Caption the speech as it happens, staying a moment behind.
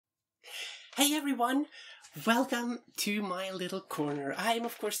Hey everyone, welcome to my little corner. I'm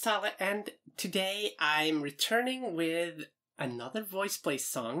of course Tala, and today I'm returning with another Voiceplay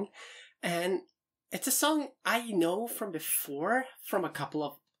song, and it's a song I know from before from a couple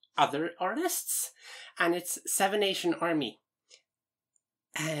of other artists, and it's Seven Nation Army.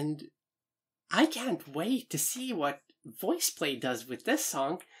 And I can't wait to see what Voiceplay does with this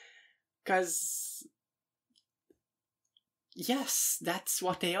song, because yes, that's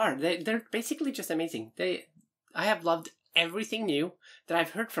what they are. They're basically just amazing. I have loved everything new that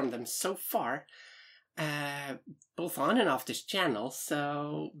I've heard from them so far, both on and off this channel,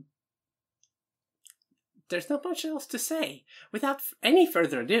 so there's not much else to say. Without any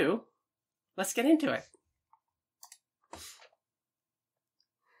further ado, let's get into it.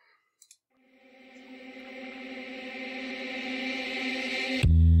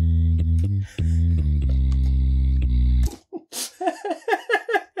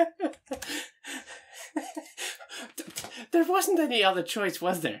 There wasn't any other choice,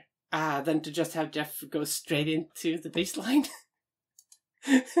 was there? Than to just have Jeff go straight into the bass line?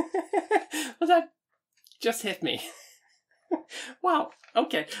 Well, that just hit me. Wow,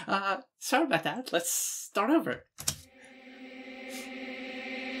 okay. Sorry about that. Let's start over.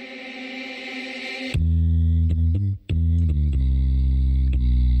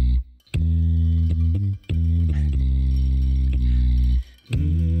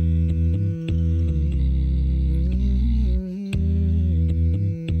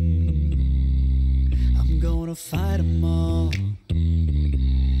 Fight them all.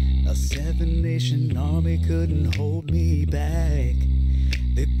 A seven-nation army couldn't hold me back.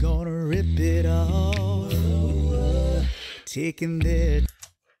 They're gonna rip it off, taking their...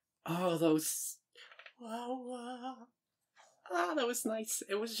 Oh, those... that was nice.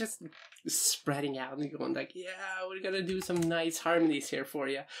 It was just spreading out and going like, yeah, we're gonna do some nice harmonies here for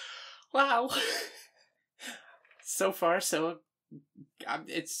you. Wow. So far, so...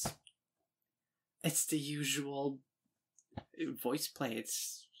 It's the usual Voiceplay.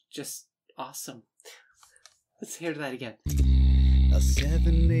 It's just awesome. Let's hear that again. A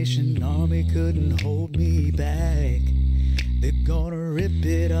seven-nation army couldn't hold me back. They're gonna rip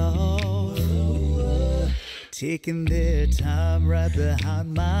it off, taking their time right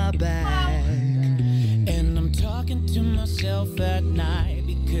behind my back. And I'm talking to myself at night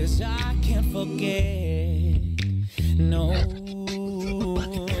because I can't forget. No.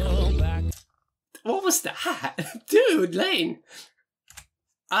 What was that? Dude, Lane!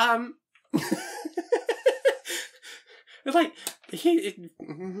 Like,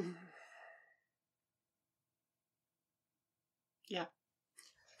 yeah.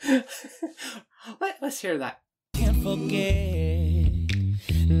 Let's hear that. Can't forget,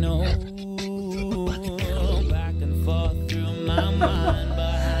 no. Back and forth through my mind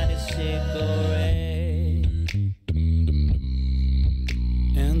behind a cigarette.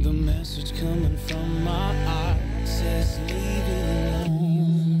 And the message coming from my heart says, leave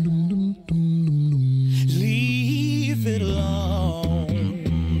it alone. Leave it alone.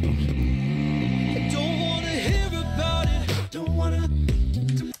 I don't want to hear about it. Don't want to.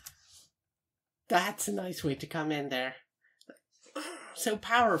 That's a nice way to come in there. So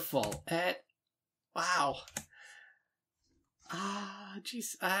powerful. Wow.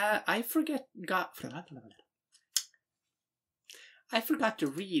 Jeez. I forgot to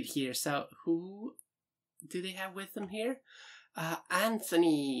read here, so who do they have with them here?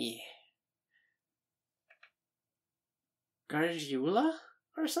 Anthony Gargiula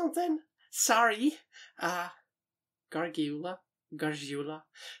or something? Sorry. Gargiula,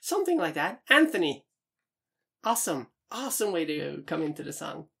 something like that. Anthony. Awesome way to come into the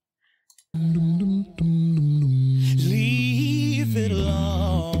song. Leave it alone.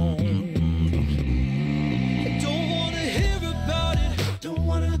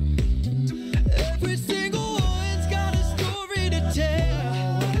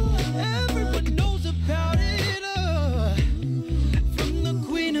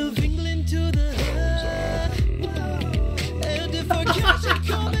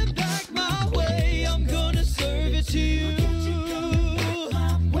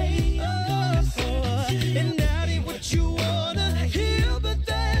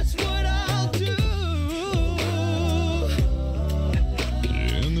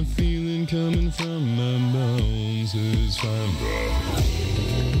 Coming from my bones is fine, bro.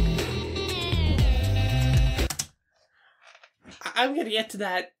 I'm gonna get to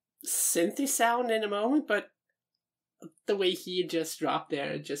that synthy sound in a moment, but the way he just dropped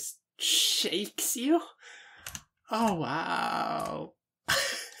there just shakes you. Oh, wow.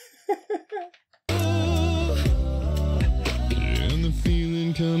 And the feeling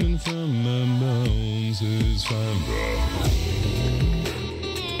pain coming from my bones is fine.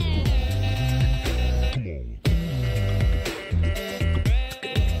 Come on.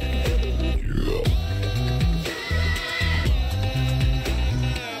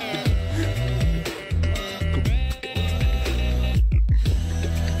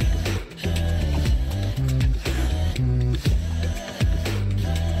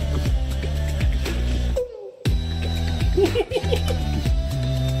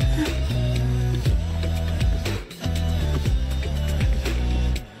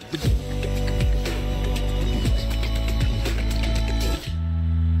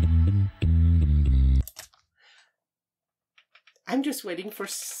 I'm just waiting for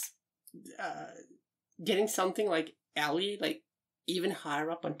getting something like Ellie, like even higher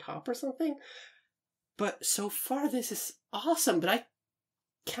up on top or something. But so far this is awesome, but I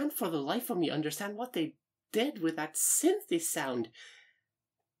can't for the life of me understand what they did with that synthy sound.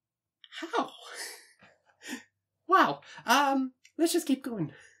 How? Wow. Let's just keep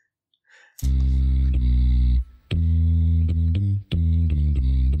going.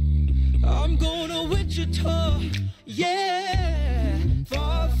 I'm going to Wichita, yeah,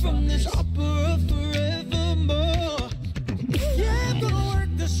 far from this opera forevermore. Yeah, I'm gonna work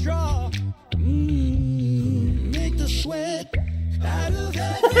the straw, make the sweat out of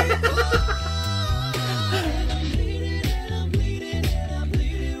every pore. And I'm bleeding, and I'm bleeding, and I'm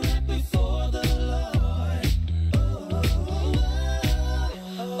bleeding right before the Lord.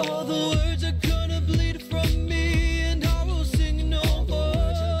 All the words are gonna bleed from me, and I will sing no more.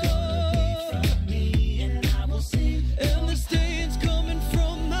 And the stains coming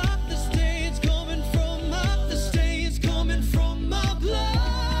from the stains coming from the stains coming from my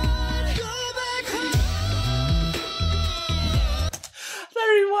blood. Go back home.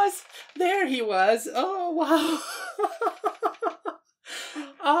 There he was. There he was. Oh, wow.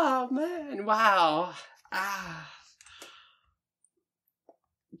 Oh, man. Wow.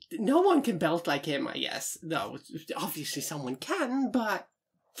 No one can belt like him, I guess. No, obviously someone can, but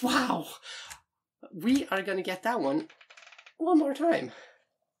wow. We are going to get that one more time.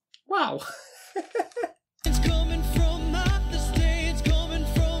 Wow. It's coming from the stains coming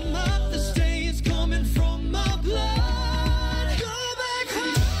from the stains coming from my blood. Go back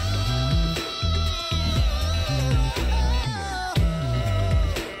home.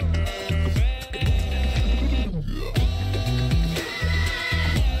 I'm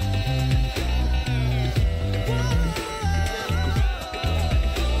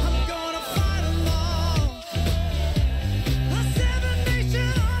gonna fight 'em all. A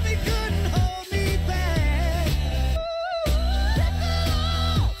 7-nation army couldn't hold me back.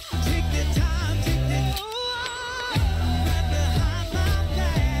 Take the time, take the right behind my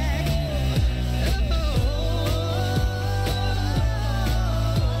back.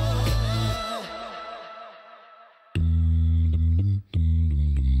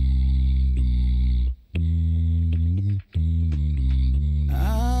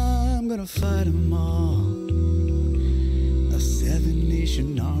 I'm gonna fight 'em all. A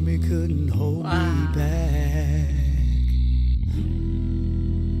 7-nation army couldn't hold me back.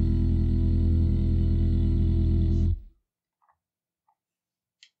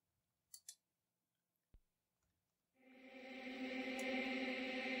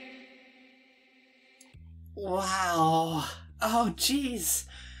 Wow. Oh, jeez.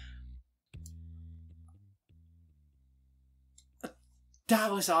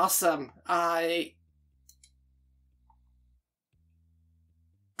 That was awesome. I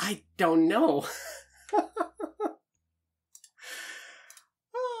don't know.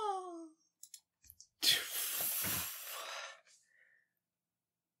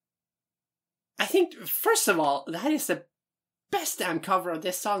 I think, first of all, that is the best damn cover of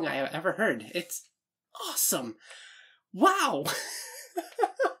this song I have ever heard. It's awesome. Wow.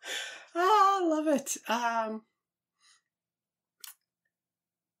 I love it.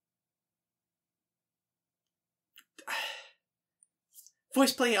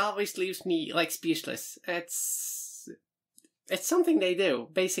 Voiceplay always leaves me like speechless. It's something they do.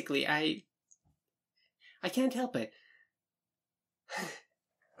 Basically, I can't help it.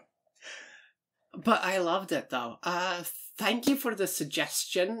 But I loved it though. Thank you for the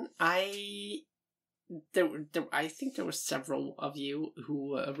suggestion. I think there were several of you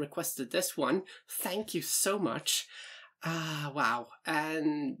who requested this one. Thank you so much. Wow.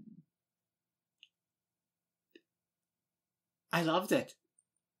 And I loved it.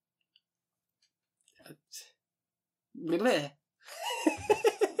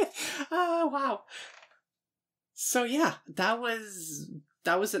 Oh, wow. So yeah, that was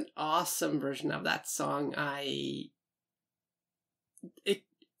an awesome version of that song.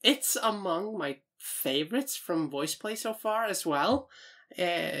 it's among my favorites from Voiceplay so far as well.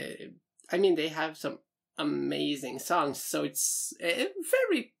 I mean, they have some amazing songs, so it's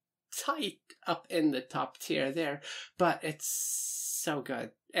very tight up in the top tier there, but it's so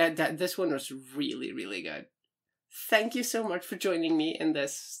good. And this one was really, really good. Thank you so much for joining me in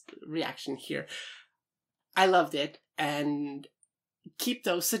this reaction here. I loved it, and keep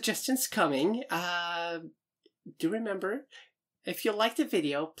those suggestions coming. Do remember, if you liked the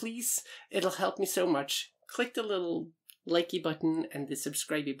video, please, it'll help me so much. Click the little likey button and the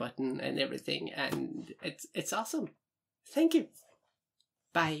subscribey button and everything, and it's awesome. Thank you.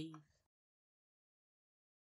 Bye.